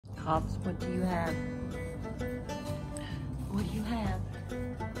Pops, what do you have? What do you have?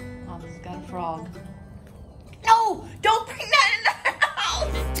 Pops has got a frog. No! Don't bring that in the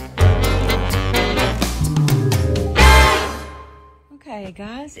house! Okay,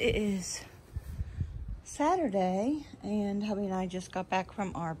 guys, it is Saturday, and hubby and I just got back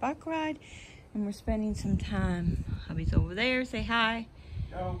from our bike ride, and we're spending some time. Hubby's over there. Say hi.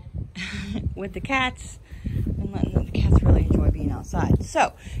 No. With the cats, and letting the cats really enjoy being outside.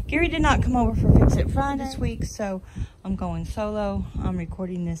 So Gary did not come over for Fix It Friday this week, so I'm going solo. I'm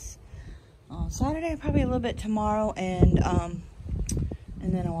recording this on Saturday, probably a little bit tomorrow, and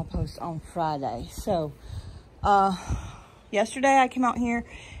then I will post on Friday. So yesterday I came out here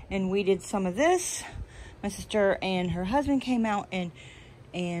and we did some of this. My sister and her husband came out and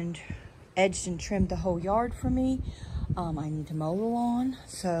edged and trimmed the whole yard for me. I need to mow the lawn,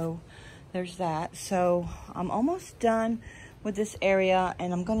 so there's that. So I'm almost done with this area,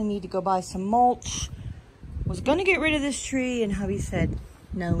 and I'm gonna need to go buy some mulch. Was gonna get rid of this tree, and hubby said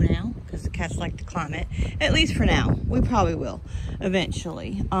no now, because the cats like to climb it, at least for now. We probably will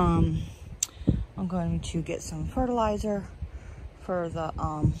eventually. I'm going to get some fertilizer for the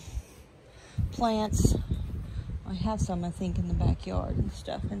plants. I have some, I think, in the backyard and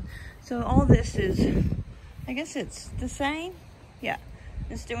stuff. And so all this is, I guess it's the same. Yeah,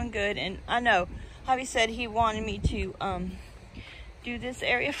 it's doing good. And I know hubby said he wanted me to do this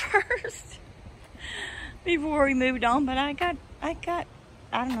area first before we moved on, but I got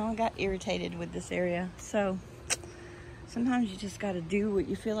irritated with this area. So sometimes you just got to do what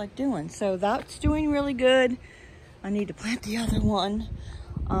you feel like doing. So that's doing really good. I need to plant the other one.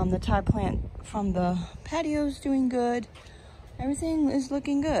 The Thai plant from the patio is doing good. Everything is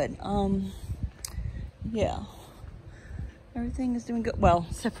looking good. Yeah, everything is doing good. Well,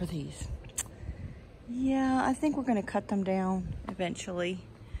 except for these. Yeah, I think we're gonna cut them down eventually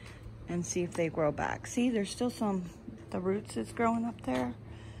and see if they grow back. See, there's still the roots that's growing up there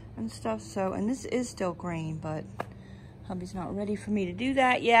and stuff. So, and this is still green, but hubby's not ready for me to do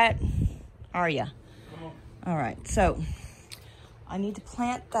that yet. Are ya? All right, so I need to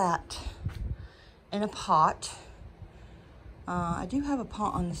plant that in a pot. I do have a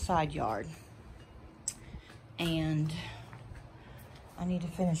pot on the side yard, and I need to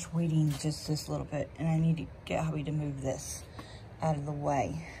finish weeding just this little bit, and I need to get hubby to move this out of the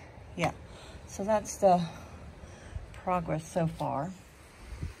way. Yeah, so that's the progress so far.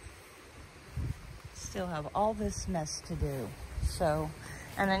 Still have all this mess to do. So,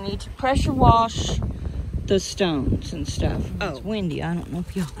 and I need to pressure wash the stones and stuff. Oh, it's windy. I don't know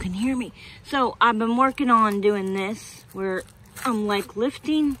if y'all can hear me. So I've been working on doing this where I'm like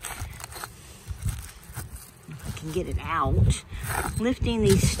lifting, if I can get it out, lifting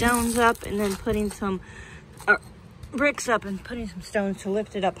these stones up and then putting some bricks up and putting some stones to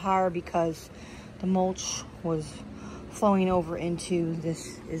lift it up higher, because the mulch was flowing over into,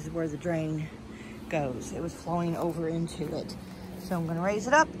 this is where the drain goes. It was flowing over into it. So I'm gonna raise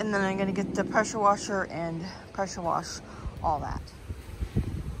it up, and then I'm gonna get the pressure washer and pressure wash all that.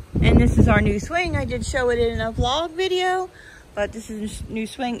 And this is our new swing. I did show it in a vlog video, but this is a new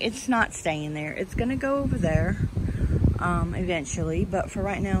swing. It's not staying there. It's gonna go over there eventually, but for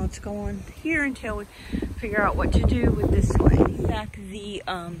right now it's going here until we figure out what to do with this swing. Back the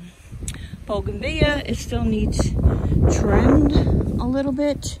bougainvillea, it still needs trimmed a little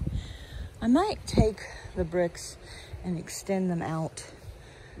bit. I might take the bricks and extend them out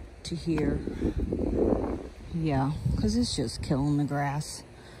to here. Yeah, because it's just killing the grass.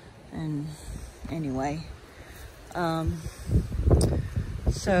 And anyway,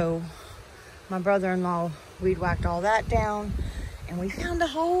 so my brother-in-law weed whacked all that down, and we found a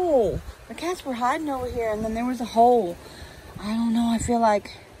hole. The cats were hiding over here, and then there was a hole. I don't know, I feel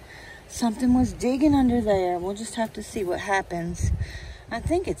like something was digging under there. We'll just have to see what happens. I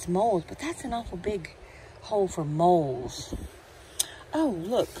think it's moles, but that's an awful big hole for moles. Oh,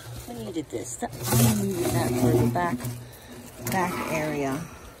 look, I needed this. I needed that for the back area.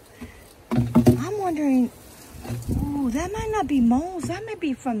 I'm wondering, oh, that might not be moles. That might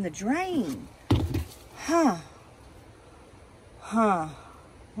be from the drain. Huh. Well,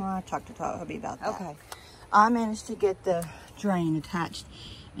 I talked to hubby about that. Okay. I managed to get the drain attached,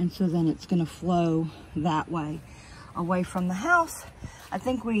 and so then it's going to flow that way, away from the house. I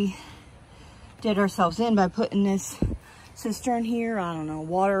think we did ourselves in by putting this cistern here. I don't know,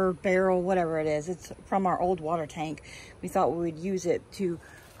 water barrel, whatever it is. It's from our old water tank. We thought we would use it to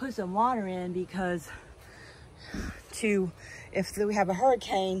put some water in, because if we have a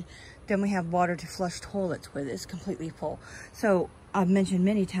hurricane, then we have water to flush toilets with. It's completely full. So I've mentioned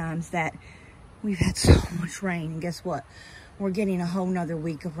many times that we've had so much rain, and guess what? we're getting a whole nother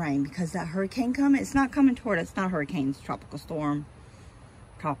week of rain because that hurricane coming, it's not coming toward us. It's not a hurricane, it's a tropical storm,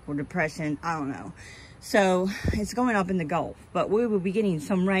 tropical depression, I don't know. So it's going up in the Gulf, but we will be getting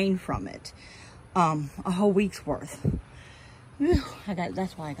some rain from it, a whole week's worth. Whew,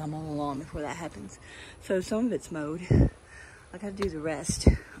 that's why I got mowed along before that happens. So some of it's mowed. I gotta do the rest.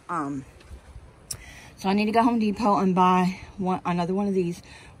 So I need to go Home Depot and buy another one of these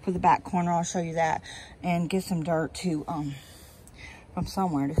for the back corner. I'll show you that, and get some dirt to from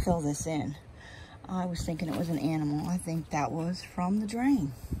somewhere to fill this in. I was thinking it was an animal. I think that was from the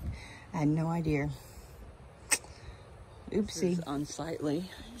drain. I had no idea. Oopsie.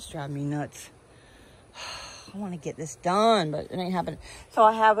 Unsightly. It's driving me nuts. I want to get this done, but it ain't happening. So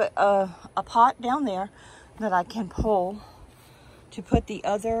I have a pot down there that I can pull to put the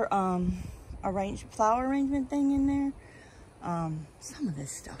other flower arrangement thing in there. Some of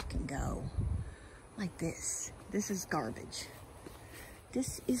this stuff can go like this. This is garbage.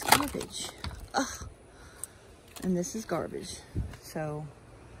 This is garbage. Ugh. And this is garbage. So,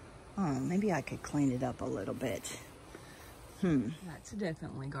 maybe I could clean it up a little bit. That's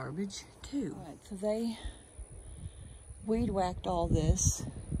definitely garbage too. All right, so they weed whacked all this.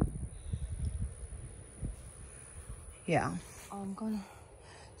 Yeah. I'm gonna,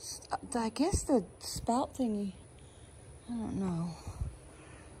 I guess the spout thingy, I don't know.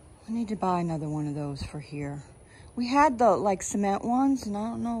 I need to buy another one of those for here. We had the like cement ones, and I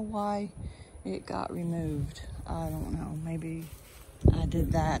don't know why it got removed. I don't know, maybe I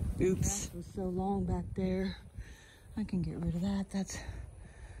did that. Oops. That was so long back there. I can get rid of that. That's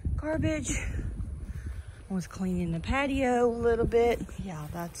garbage. I was cleaning the patio a little bit. Yeah,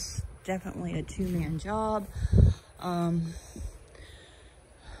 that's definitely a two-man job.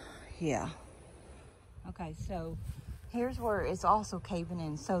 Yeah. Okay, so here's where it's also caving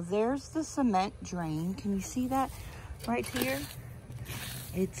in. So there's the cement drain. Can you see that right here?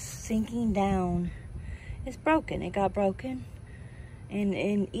 It's sinking down. It's broken. It got broken. And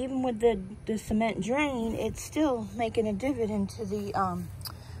even with the cement drain, it's still making a divot into the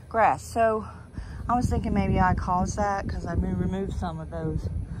grass. So I was thinking maybe I caused that because I removed some of those.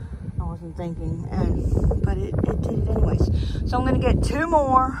 I wasn't thinking, but it did it anyways. So I'm gonna get 2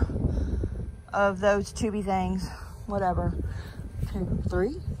 more of those tubey things, whatever.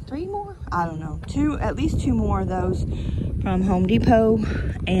 3 more? I don't know. At least 2 more of those from Home Depot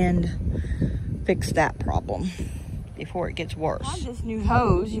and fix that problem before it gets worse. I have this new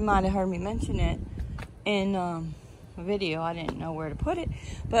hose. You might have heard me mention it in a video. I didn't know where to put it,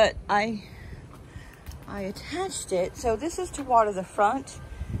 but I attached it. So this is to water the front,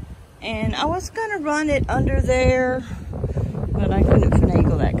 and I was gonna run it under there, but I couldn't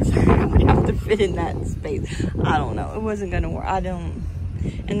finagle that because I would have to fit in that space. I don't know. It wasn't gonna work.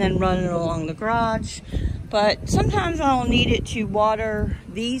 And then run it along the garage. But sometimes I'll need it to water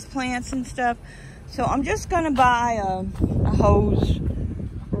these plants and stuff. So I'm just gonna buy a hose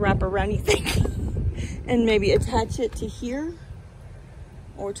wrap-around-y thing and maybe attach it to here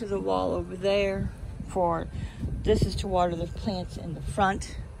or to the wall over there. This is to water the plants in the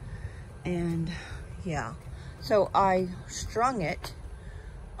front. And yeah, so I strung it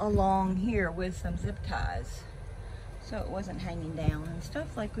along here with some zip ties so it wasn't hanging down and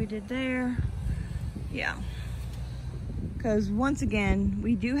stuff like we did there. Yeah, because once again,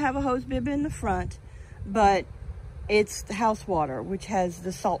 we do have a hose bib in the front, but it's the house water, which has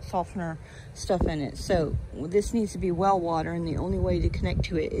the salt softener stuff in it. So this needs to be well water, and the only way to connect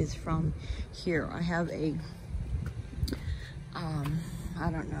to it is from here. I have a I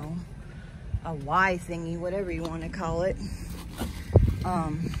don't know, a Y thingy, whatever you want to call it.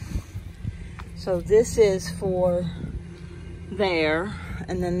 So this is for there,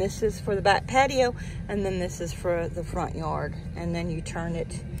 and then this is for the back patio, and then this is for the front yard. And then you turn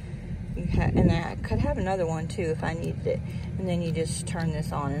it, and I could have another one too if I needed it. And then you just turn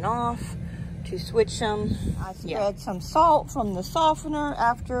this on and off to switch them. I spread some salt from the softener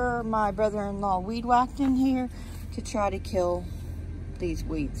after my brother-in-law weed whacked in here to try to kill these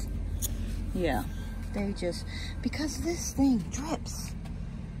weeds. Yeah, they just, because this thing drips.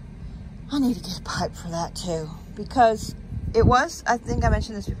 I need to get a pipe for that too, because it was, I think I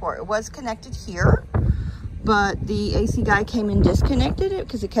mentioned this before, it was connected here, but the AC guy came and disconnected it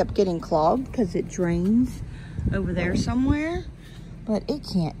because it kept getting clogged because it drains over there somewhere. But it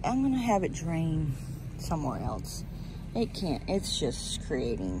can't, I'm gonna have it drain somewhere else. It can't, it's just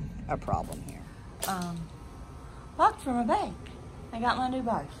creating a problem here. Locked from a bag. I got my new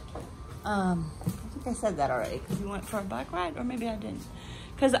bike. I think I said that already because we went for a bike ride, or maybe I didn't.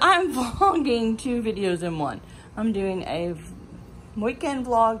 Because I'm vlogging 2 videos in one. I'm doing a weekend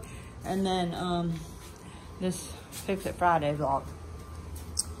vlog and then this Fix It Friday vlog.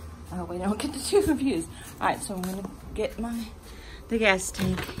 I hope we don't get the too confused. All right, so I'm gonna get the gas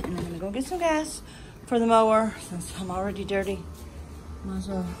tank, and I'm gonna go get some gas for the mower since I'm already dirty. Might as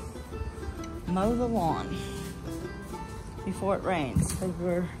well mow the lawn before it rains, because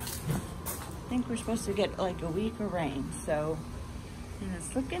I think we're supposed to get like a week of rain, so, and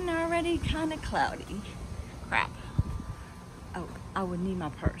it's looking already kind of cloudy. Crap. Oh, I would need my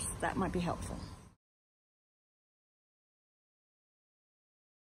purse. That might be helpful.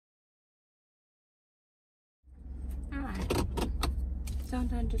 Alright. Don't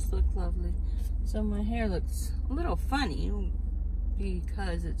that just look lovely? So my hair looks a little funny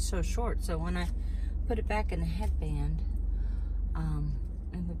because it's so short, so when I put it back in the headband,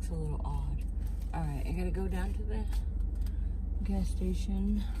 it looks a little odd. Alright, I gotta go down to the gas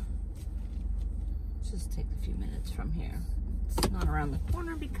station. Just take a few minutes from here. It's not around the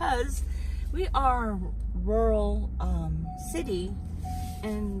corner because we are rural city,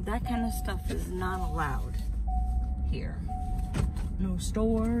 and that kind of stuff is not allowed here. No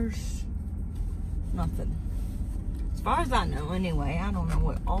stores, nothing. As far as I know, anyway. I don't know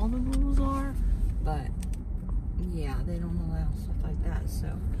what all the rules are, but yeah, they don't allow stuff like that. So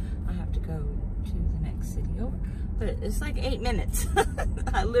I have to go to the next city over. But it's like 8 minutes.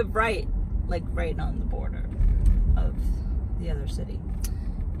 I live right on the border of the other city.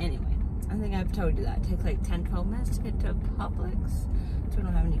 Anyway, I think I've told you that. It takes like 10-12 minutes to get to Publix, so we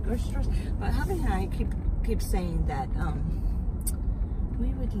don't have any grocery stores. But Hubby and I keep saying that we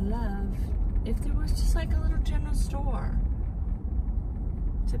would love if there was just like a little general store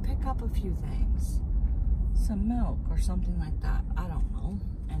to pick up a few things, some milk or something like that. I don't know.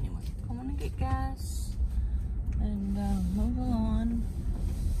 Anyway, I want to get gas and move along.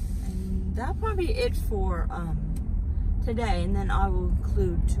 And that'll probably be it for today, and then I will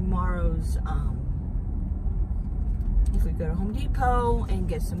include tomorrow's if we go to Home Depot and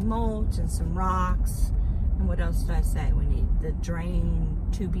get some mulch and some rocks. And what else did I say? We need the drain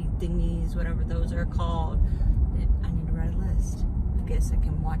tubey thingies, whatever those are called. I need to write a list. I guess I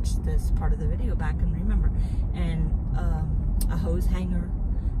can watch this part of the video back and remember. And a hose hanger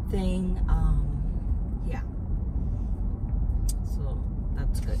thing. Yeah. So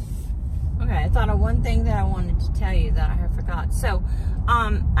that's good. Okay, I thought of one thing that I wanted to tell you that I forgot. So,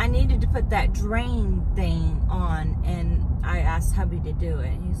 I needed to put that drain thing on, and I asked hubby to do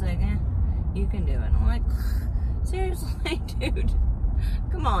it. He's like, you can do it. I'm like, seriously, dude,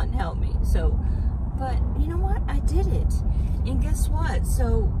 come on, help me. So, but you know what? I did it. And guess what?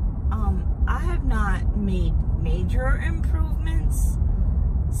 So, I have not made major improvements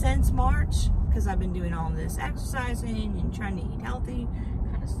since March, because I've been doing all this exercising and trying to eat healthy.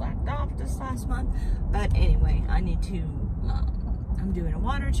 Kind of slacked off this last month. But anyway, I need to, I'm doing a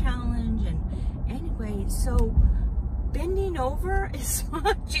water challenge. And anyway, so bending over is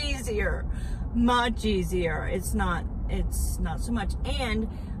much easier. Much easier. It's not so much. And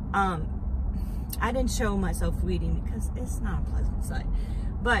I didn't show myself weeding because it's not a pleasant sight.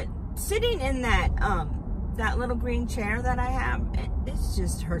 But sitting in that that little green chair that I have, it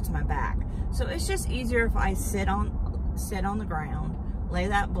just hurts my back. So it's just easier if I sit on the ground, lay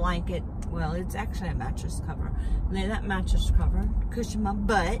that blanket, well, it's actually a mattress cover, lay that mattress cover, cushion my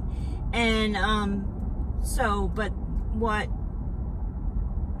butt, and but what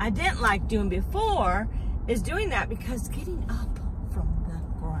I didn't like doing before is doing that, because getting up from the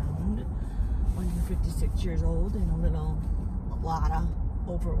ground when you're 56 years old and a lot of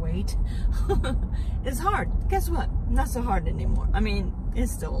overweight is hard. Guess what? Not so hard anymore. I mean,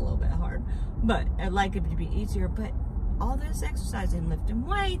 it's still a little bit hard, but I'd like it to be easier. But all this exercising, lifting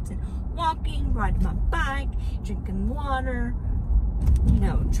weights and walking, riding my bike, drinking water, you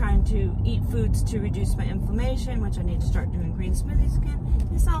know, trying to eat foods to reduce my inflammation, which I need to start doing green smoothies again.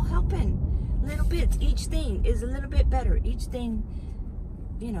 It's all helping. Little bits. Each thing is a little bit better. Each thing,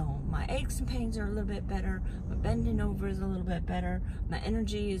 you know, my aches and pains are a little bit better. My bending over is a little bit better. My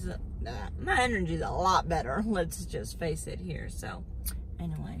energy is a lot better. Let's just face it here. So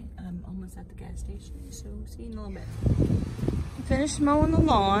anyway, I'm almost at the gas station, so see you in a little bit. I finished mowing the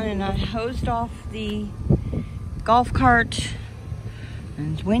lawn, and I hosed off the golf cart,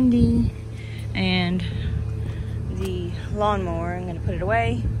 and it's windy, and the lawnmower, I'm gonna put it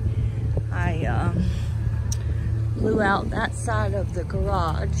away. I blew out that side of the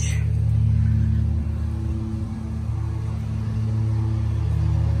garage.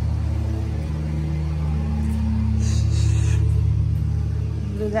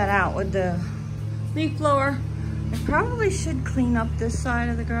 Blew that out with the leaf blower. I probably should clean up this side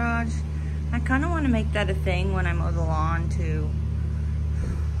of the garage. I kind of want to make that a thing when I mow the lawn, to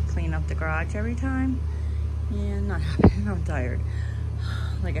clean up the garage every time. Yeah, not happy. I'm tired.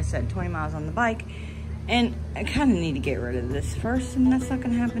 Like I said, 20 miles on the bike. And I kind of need to get rid of this first, and that's not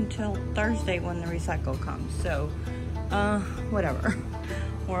going to happen till Thursday when the recycle comes. So, whatever.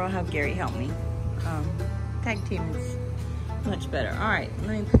 Or I'll have Gary help me. Tag team is much better. All right, let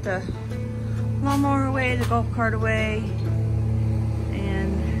me put the lawnmower away, the golf cart away,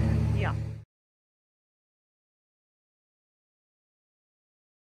 and yeah.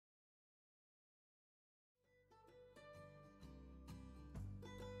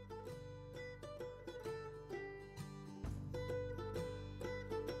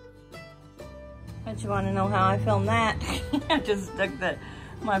 But you want to know how I filmed that? I just stuck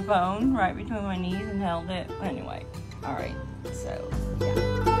my phone right between my knees and held it. Anyway, all right, so yeah.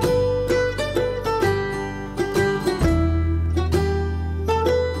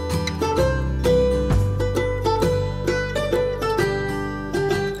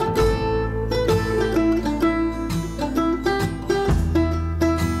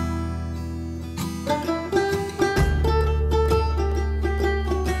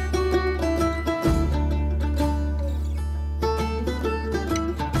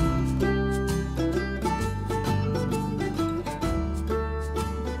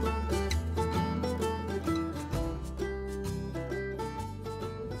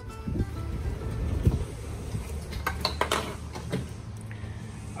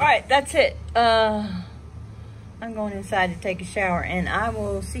 All right, that's it. I'm going inside to take a shower, and I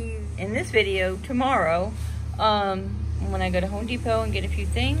will see you in this video tomorrow when I go to Home Depot and get a few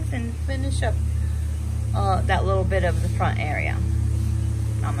things and finish up that little bit of the front area.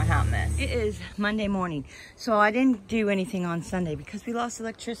 I'm a hot mess. It is Monday morning, so I didn't do anything on Sunday because we lost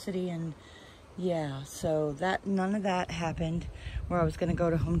electricity, and yeah, so none of that happened where I was going to go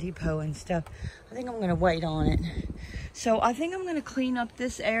to Home Depot and stuff. I think I'm going to wait on it. So I think I'm going to clean up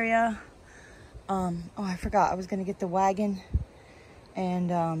this area. Oh, I forgot. I was going to get the wagon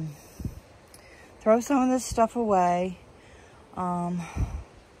and throw some of this stuff away and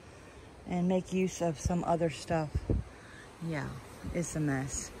make use of some other stuff. Yeah, it's a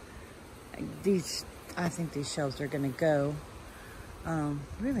mess. I think these shelves are going to go.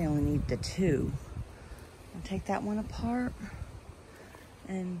 Really only need the two. I'll take that one apart,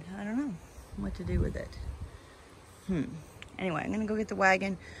 and I don't know what to do with it. Anyway, I'm gonna go get the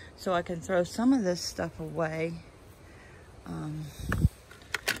wagon so I can throw some of this stuff away.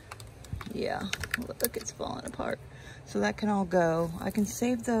 Yeah, look, it's falling apart. So that can all go. I can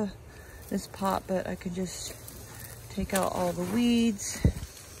save this pot, but I can just take out all the weeds,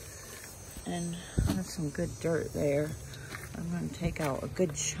 and that's some good dirt there. I'm going to take out a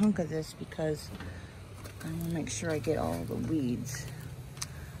good chunk of this because I want to make sure I get all the weeds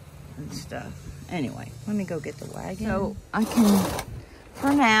and stuff. Anyway, let me go get the wagon. So I can,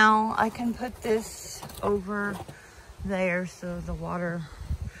 for now, I can put this over there so the water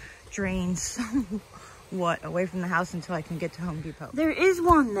drains somewhat away from the house until I can get to Home Depot. There is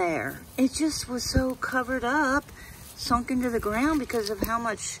one there. It just was so covered up, sunk into the ground because of how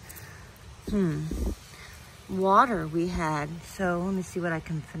much water we had. So let me see what I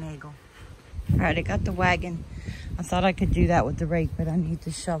can finagle. All right, I got the wagon. I thought I could do that with the rake, but I need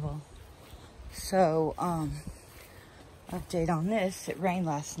the shovel. So update on this. It rained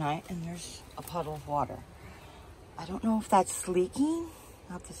last night and there's a puddle of water. I don't know if that's leaking.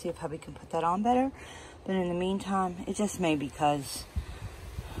 I'll have to see if hubby can put that on better. But in the meantime, it just may because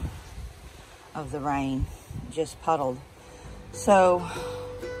of the rain. It just puddled. So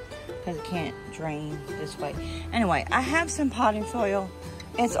because it can't drain this way. Anyway, I have some potting soil.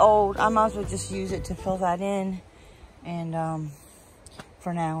 It's old. I might as well just use it to fill that in. And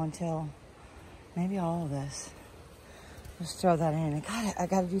for now, until maybe all of this. Just throw that in. I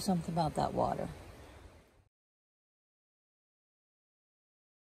gotta do something about that water.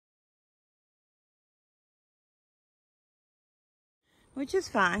 Which is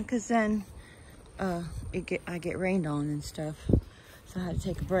fine, because then I get rained on and stuff. So I had to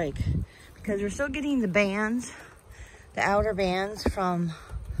take a break because we're still getting the bands, the outer bands from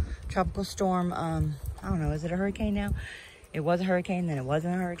Tropical Storm. I don't know, is it a hurricane now? It was a hurricane, then it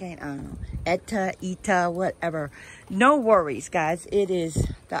wasn't a hurricane. I don't know. Eta, whatever. No worries, guys. It is,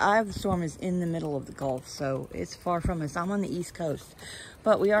 the eye of the storm is in the middle of the Gulf, so it's far from us. I'm on the East Coast,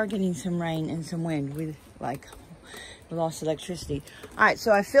 but we are getting some rain and some wind. We lost electricity. All right,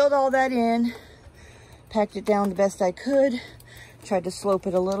 so I filled all that in, packed it down the best I could, tried to slope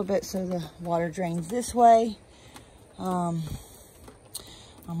it a little bit so the water drains this way. I'm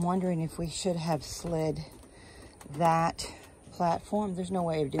wondering if we should have slid that platform. There's no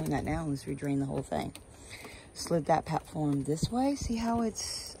way of doing that now unless we drain the whole thing. Slid that platform this way. See how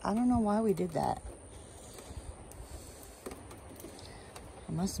it's, I don't know why we did that.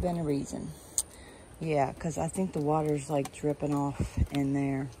 There must have been a reason. Yeah, because I think the water's like dripping off in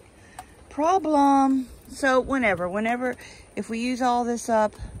there. Problem. So whenever, if we use all this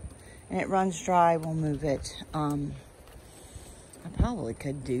up and it runs dry, we'll move it. I probably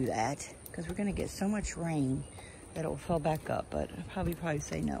could do that because we're going to get so much rain that it will fill back up, but I'll probably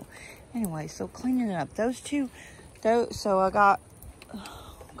say no. Anyway, so cleaning it up. Those two, so I got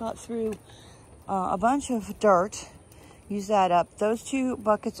through a bunch of dirt. Use that up. Those two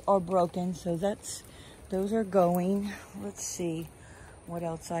buckets are broken, so those are going. Let's see what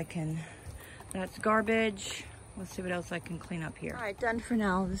else I can. That's garbage. Let's see what else I can clean up here. All right, done for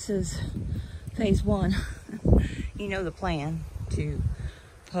now. This is phase one. You know the plan, to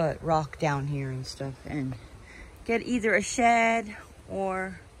put rock down here and stuff and get either a shed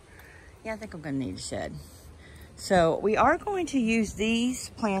or, yeah, I think I'm gonna need a shed. So we are going to use these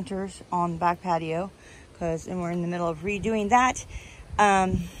planters on the back patio and we're in the middle of redoing that. I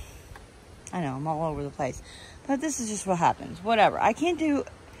know I'm all over the place, but this is just what happens. Whatever. I can't do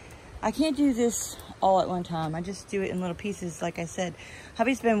this all at one time. I just do it in little pieces. Like I said,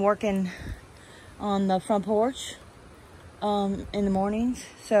 hubby's been working on the front porch in the mornings.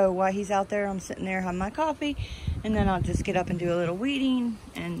 So while he's out there, I'm sitting there having my coffee, and then I'll just get up and do a little weeding,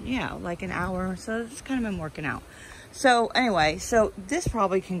 and yeah, like an hour. So it's kind of been working out. So anyway, so this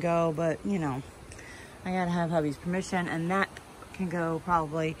probably can go, but you know, I gotta have hubby's permission, and that can go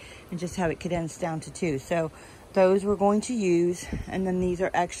probably, and just have it condensed down to 2. So those we're going to use, and then these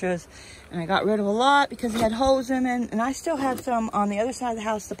are extras, and I got rid of a lot because they had holes in them, and I still have some on the other side of the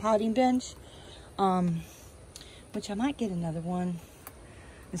house, the potting bench, which I might get another one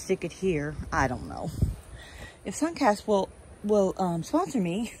and stick it here. I don't know if Suncast will sponsor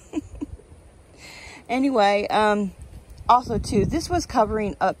me. Anyway, also too, this was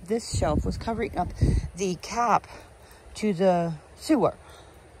covering up, this shelf was covering up the cap to the sewer.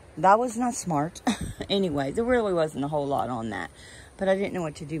 That was not smart. Anyway, there really wasn't a whole lot on that, but I didn't know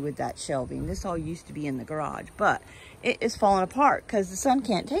what to do with that shelving. This all used to be in the garage, but it is falling apart because the sun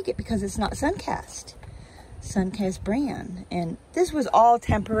can't take it because it's not Suncast brand. And this was all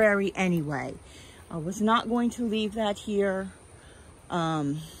temporary anyway. I was not going to leave that here.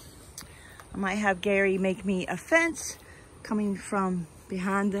 I might have Gary make me a fence coming from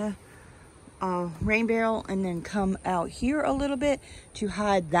behind the rain barrel, and then come out here a little bit to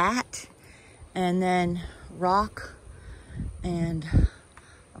hide that, and then rock and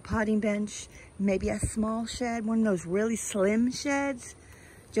a potting bench, maybe a small shed, one of those really slim sheds,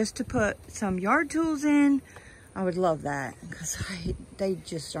 just to put some yard tools in. I would love that because they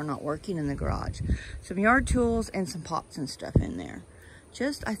just are not working in the garage. Some yard tools and some pots and stuff in there.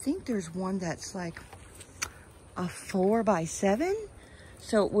 I think there's one that's like a 4x7,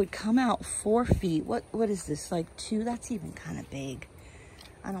 so it would come out 4 feet. What is this, like 2? That's even kind of big.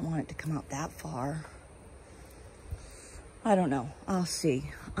 I don't want it to come out that far. I don't know, I'll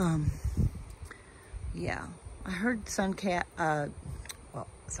see. Yeah, I heard Suncast, well,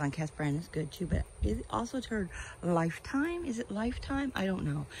 Suncast brand is good too, but it also heard Lifetime. Is it Lifetime? I don't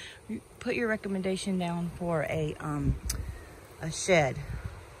know. Put your recommendation down for a shed,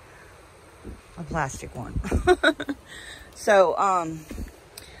 a plastic one. So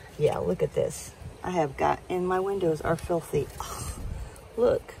yeah, look at this. I have got, and my windows are filthy. Oh,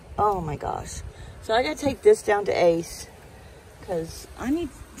 look, oh my gosh. So I gotta take this down to Ace because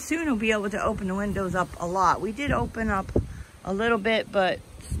soon I'll be able to open the windows up a lot. We did open up a little bit, but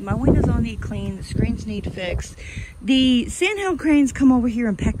my windows all need clean. The screens need fixed. The sandhill cranes come over here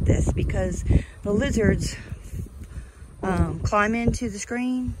and peck this because the lizards climb into the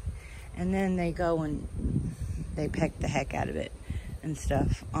screen, and then they go and they peck the heck out of it and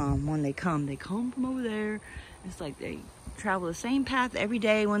stuff. When they come from over there. It's like they travel the same path every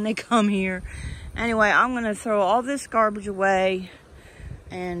day when they come here. Anyway, I'm gonna throw all this garbage away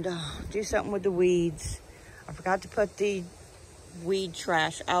and do something with the weeds. I forgot to put the weed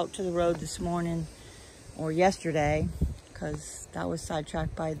trash out to the road this morning or yesterday because that was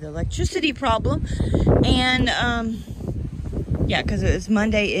sidetracked by the electricity problem. And yeah, because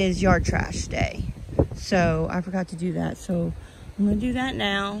Monday is yard trash day, so I forgot to do that. So I'm gonna do that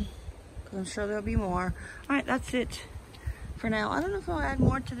now because I'm sure there'll be more. All right, that's it for now. I don't know if I'll add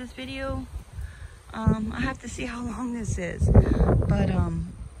more to this video. I have to see how long this is, but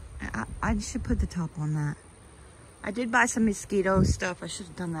I should put the top on that. I did buy some mosquito stuff. I should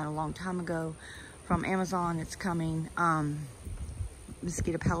have done that a long time ago from Amazon. It's coming.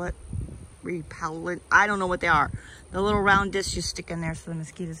 Mosquito pellet, repellent. I don't know what they are. The little round discs you stick in there so the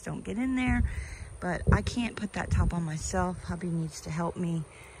mosquitoes don't get in there. But I can't put that top on myself. Hubby needs to help me.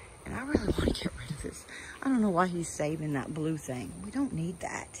 And I really want to get rid of this. I don't know why he's saving that blue thing. We don't need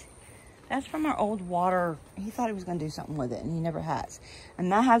that. That's from our old water. He thought he was going to do something with it, and he never has.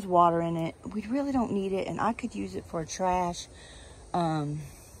 And that has water in it. We really don't need it, and I could use it for trash,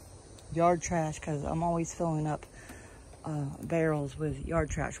 yard trash, because I'm always filling up barrels with yard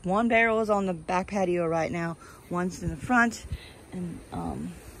trash. One barrel is on the back patio right now. One's in the front, and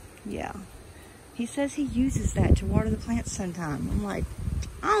yeah. He says he uses that to water the plants sometime. I'm like,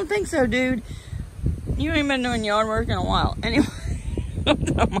 I don't think so, dude. You ain't been doing yard work in a while. Anyway.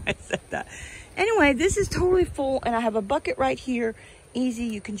 I said that. Anyway, this is totally full, and I have a bucket right here. Easy.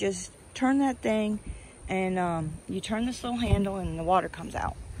 You can just turn that thing, and you turn this little handle, and the water comes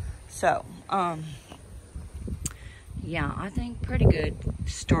out. So, yeah, I think pretty good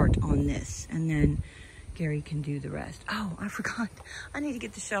start on this, and then Gary can do the rest. Oh, I forgot. I need to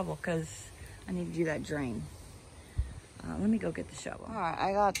get the shovel because I need to do that drain. Let me go get the shovel. All right,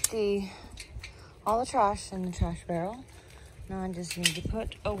 I got all the trash in the trash barrel. Now I just need to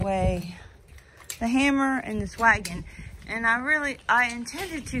put away the hammer and this wagon. And I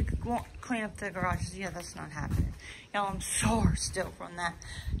intended to clean up the garages. Yeah, that's not happening. Y'all, I'm sore still from that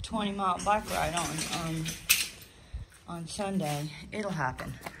 20-mile bike ride on Sunday. It'll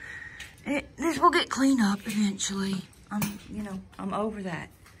happen. This will get cleaned up eventually. I'm over that.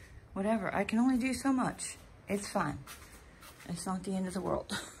 Whatever. I can only do so much. It's fine. It's not the end of the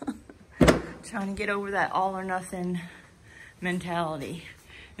world. Trying to get over that all or nothing mentality.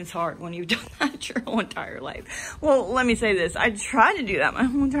 It's hard when you've done that your whole entire life. Well, let me say this. I tried to do that my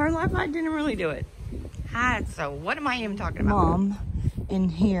whole entire life. I didn't really do it. So what am I even talking about? Mom, in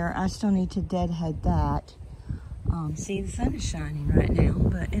here, I still need to deadhead that. See, the sun is shining right now,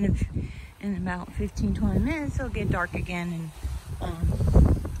 but in about 15-20 minutes, it'll get dark again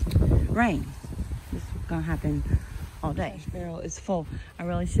and rain. This is gonna happen all day. This barrel is full. I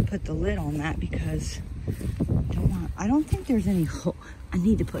really should put the lid on that because I don't think there's any hole. I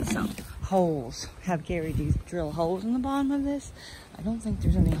need to put some holes. Have Gary drill holes in the bottom of this. I don't think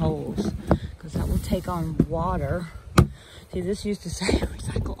there's any holes because that will take on water. See, this used to say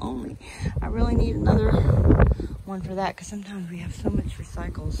recycle only. I really need another one for that because sometimes we have so much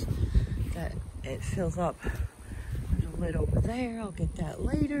recycles that it fills up. There's a lid over there. I'll get that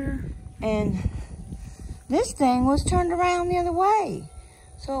later. And this thing was turned around the other way,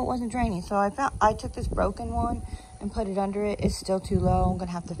 so it wasn't draining. So I took this broken one and put it under it. It's still too low. I'm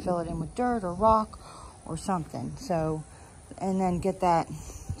gonna have to fill it in with dirt or rock or something. So, and then get that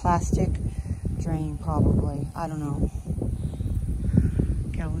plastic drain probably. I don't know.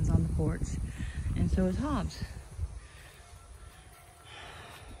 Calvin's on the porch, and so is Hobbs.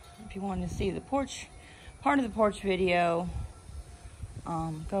 If you want to see the porch, part of the porch video,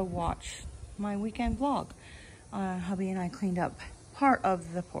 go watch my weekend vlog. Hubby and I cleaned up part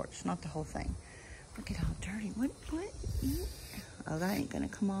of the porch, not the whole thing. Look at how dirty. What? Oh, that ain't gonna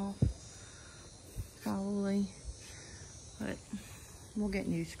come off. Probably. But we'll get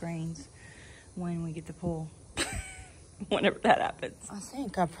new screens when we get the pool. Whenever that happens. I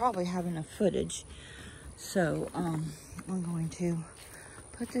think I probably have enough footage. So, I'm going to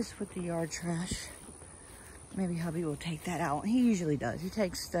put this with the yard trash. Maybe hubby will take that out. He usually does. He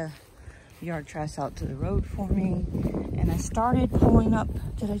takes the yard trash out to the road for me. And I started pulling up,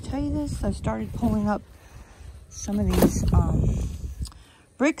 did I tell you this? I started pulling up some of these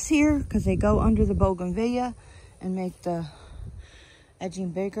bricks here because they go under the bougainvillea and make the edging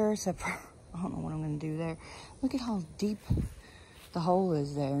bigger. So I don't know what I'm going to do there. Look at how deep the hole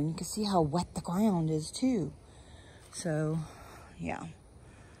is there. And you can see how wet the ground is too. So, yeah.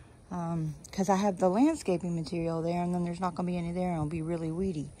 Because I have the landscaping material there, and then there's not going to be any there, and it'll be really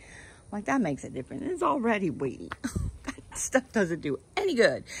weedy. Like, that makes it different. It's already weedy. That stuff doesn't do any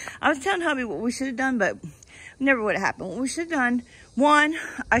good. I was telling hubby what we should have done, but never would have happened. What we should have done, one,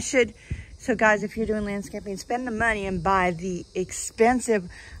 so guys, if you're doing landscaping, spend the money and buy the expensive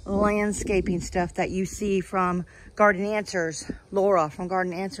landscaping stuff that you see from Garden Answers. Laura from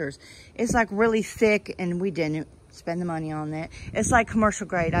Garden Answers. It's like really thick, and we didn't spend the money on that. It's like commercial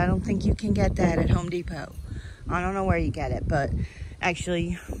grade. I don't think you can get that at Home Depot. I don't know where you get it, but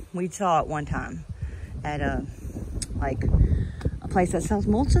actually we saw it one time at a place that sells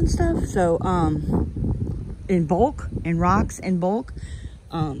mulch and stuff. So in bulk, in rocks in bulk.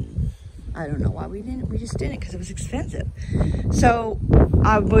 I don't know why we didn't. We just didn't because it was expensive. So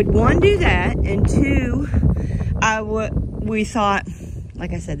I would, one, do that, and two, we thought,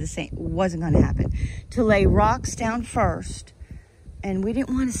 like I said, this wasn't going to happen, to lay rocks down first. And we didn't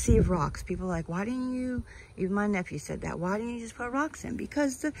want to sieve rocks. People were like, why didn't you, even my nephew said that, why didn't you just put rocks in?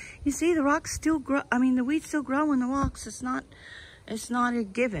 Because you see, the rocks still grow, I mean, the weeds still grow in the rocks. It's not It's not a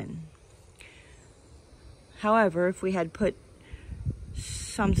given. However, if we had put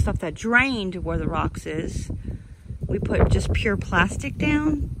some stuff that drained where the rocks is, we put just pure plastic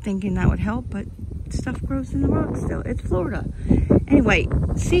down, thinking that would help, but stuff grows in the rocks still. It's Florida. Anyway,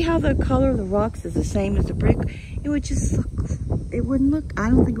 see how the color of the rocks is the same as the brick? It would just look, it wouldn't look, I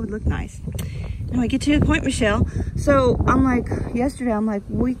don't think it would look nice. Anyway, get to the point, Michelle. So I'm like, yesterday, I'm like,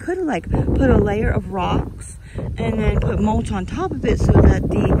 we could have like put a layer of rocks and then put mulch on top of it so that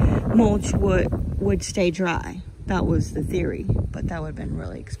the mulch would stay dry. That was the theory, but that would have been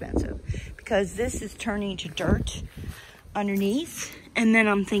really expensive because this is turning to dirt underneath. And then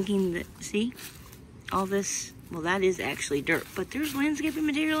I'm thinking that, see, all this, well, that is actually dirt, but there's landscaping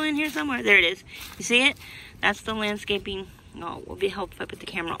material in here somewhere. There it is. You see it? That's the landscaping. Oh, it will be helpful if I put the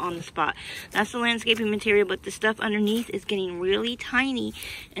camera on the spot. That's the landscaping material, but the stuff underneath is getting really tiny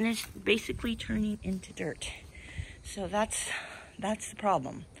and it's basically turning into dirt. So that's the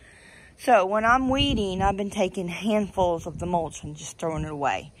problem. So when I'm weeding, I've been taking handfuls of the mulch and just throwing it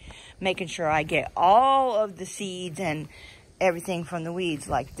away, making sure I get all of the seeds and everything from the weeds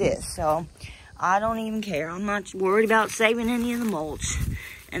like this. So I don't even care. I'm not worried about saving any of the mulch.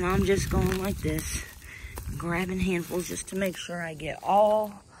 And I'm just going like this, grabbing handfuls just to make sure I get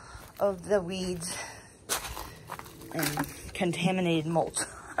all of the weeds and contaminated mulch.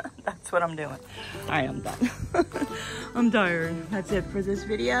 That's what I'm doing. All right, I'm done. I'm tired. That's it for this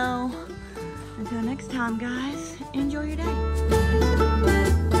video. Until next time, guys, enjoy your day.